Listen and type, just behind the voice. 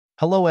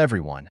Hello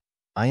everyone,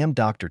 I am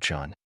Dr.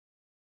 Chun.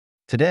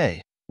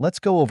 Today, let's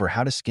go over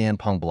how to scan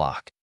PENG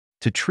Block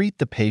to treat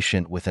the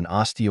patient with an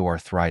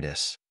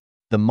osteoarthritis.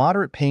 The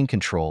moderate pain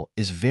control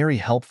is very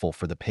helpful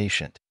for the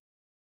patient.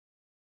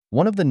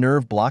 One of the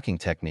nerve blocking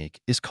technique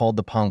is called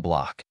the PENG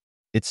Block.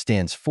 It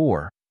stands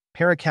for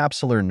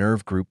Paracapsular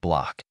Nerve Group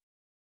Block.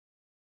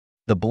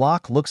 The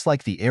block looks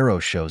like the arrow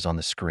shows on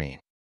the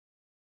screen.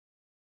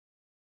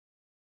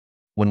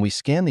 When we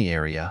scan the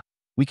area,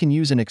 we can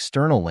use an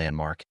external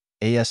landmark,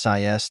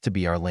 ASIS, to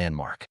be our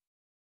landmark.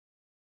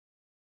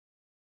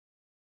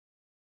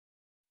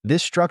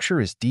 This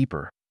structure is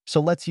deeper, so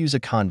let's use a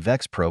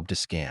convex probe to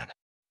scan.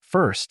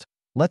 First,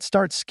 let's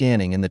start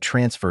scanning in the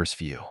transverse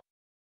view.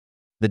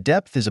 The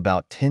depth is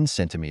about 10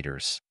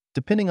 centimeters,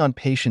 depending on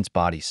patient's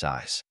body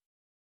size.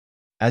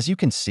 As you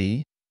can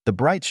see, the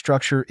bright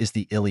structure is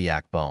the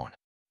iliac bone.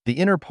 The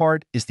inner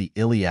part is the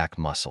iliac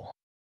muscle.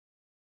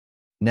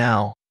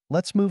 Now,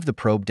 let's move the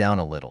probe down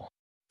a little,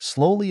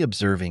 slowly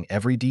observing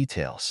every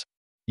details.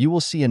 You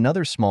will see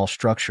another small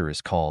structure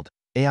is called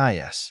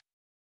AIS.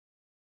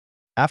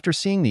 After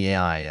seeing the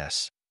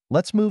AIS,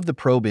 let's move the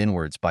probe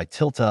inwards by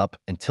tilt up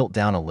and tilt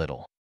down a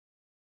little.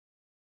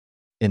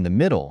 In the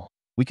middle,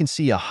 we can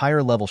see a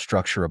higher level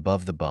structure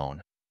above the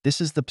bone.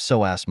 This is the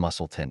psoas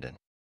muscle tendon.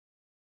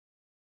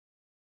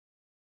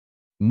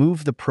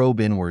 Move the probe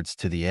inwards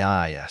to the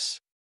AIS.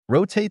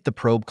 Rotate the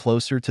probe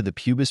closer to the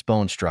pubis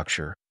bone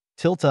structure.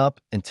 Tilt up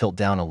and tilt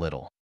down a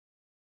little.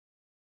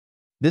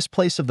 This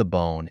place of the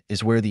bone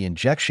is where the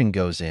injection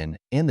goes in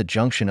and the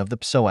junction of the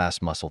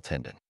psoas muscle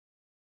tendon.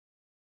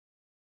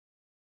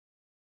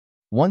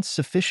 Once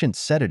sufficient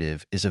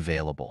sedative is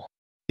available,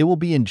 it will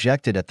be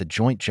injected at the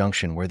joint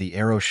junction where the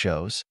arrow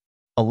shows,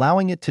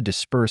 allowing it to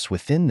disperse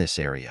within this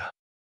area.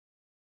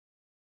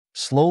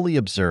 Slowly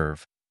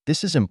observe.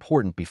 This is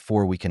important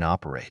before we can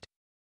operate.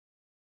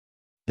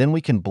 Then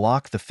we can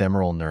block the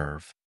femoral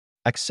nerve,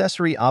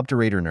 accessory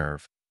obturator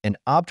nerve, and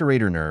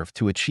obturator nerve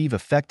to achieve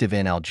effective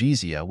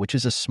analgesia, which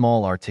is a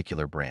small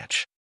articular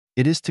branch.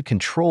 It is to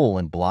control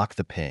and block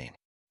the pain.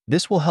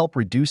 This will help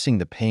reducing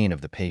the pain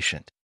of the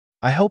patient.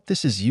 I hope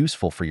this is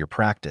useful for your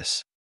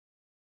practice.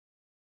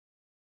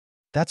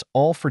 That's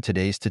all for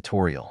today's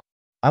tutorial.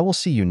 I will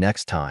see you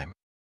next time.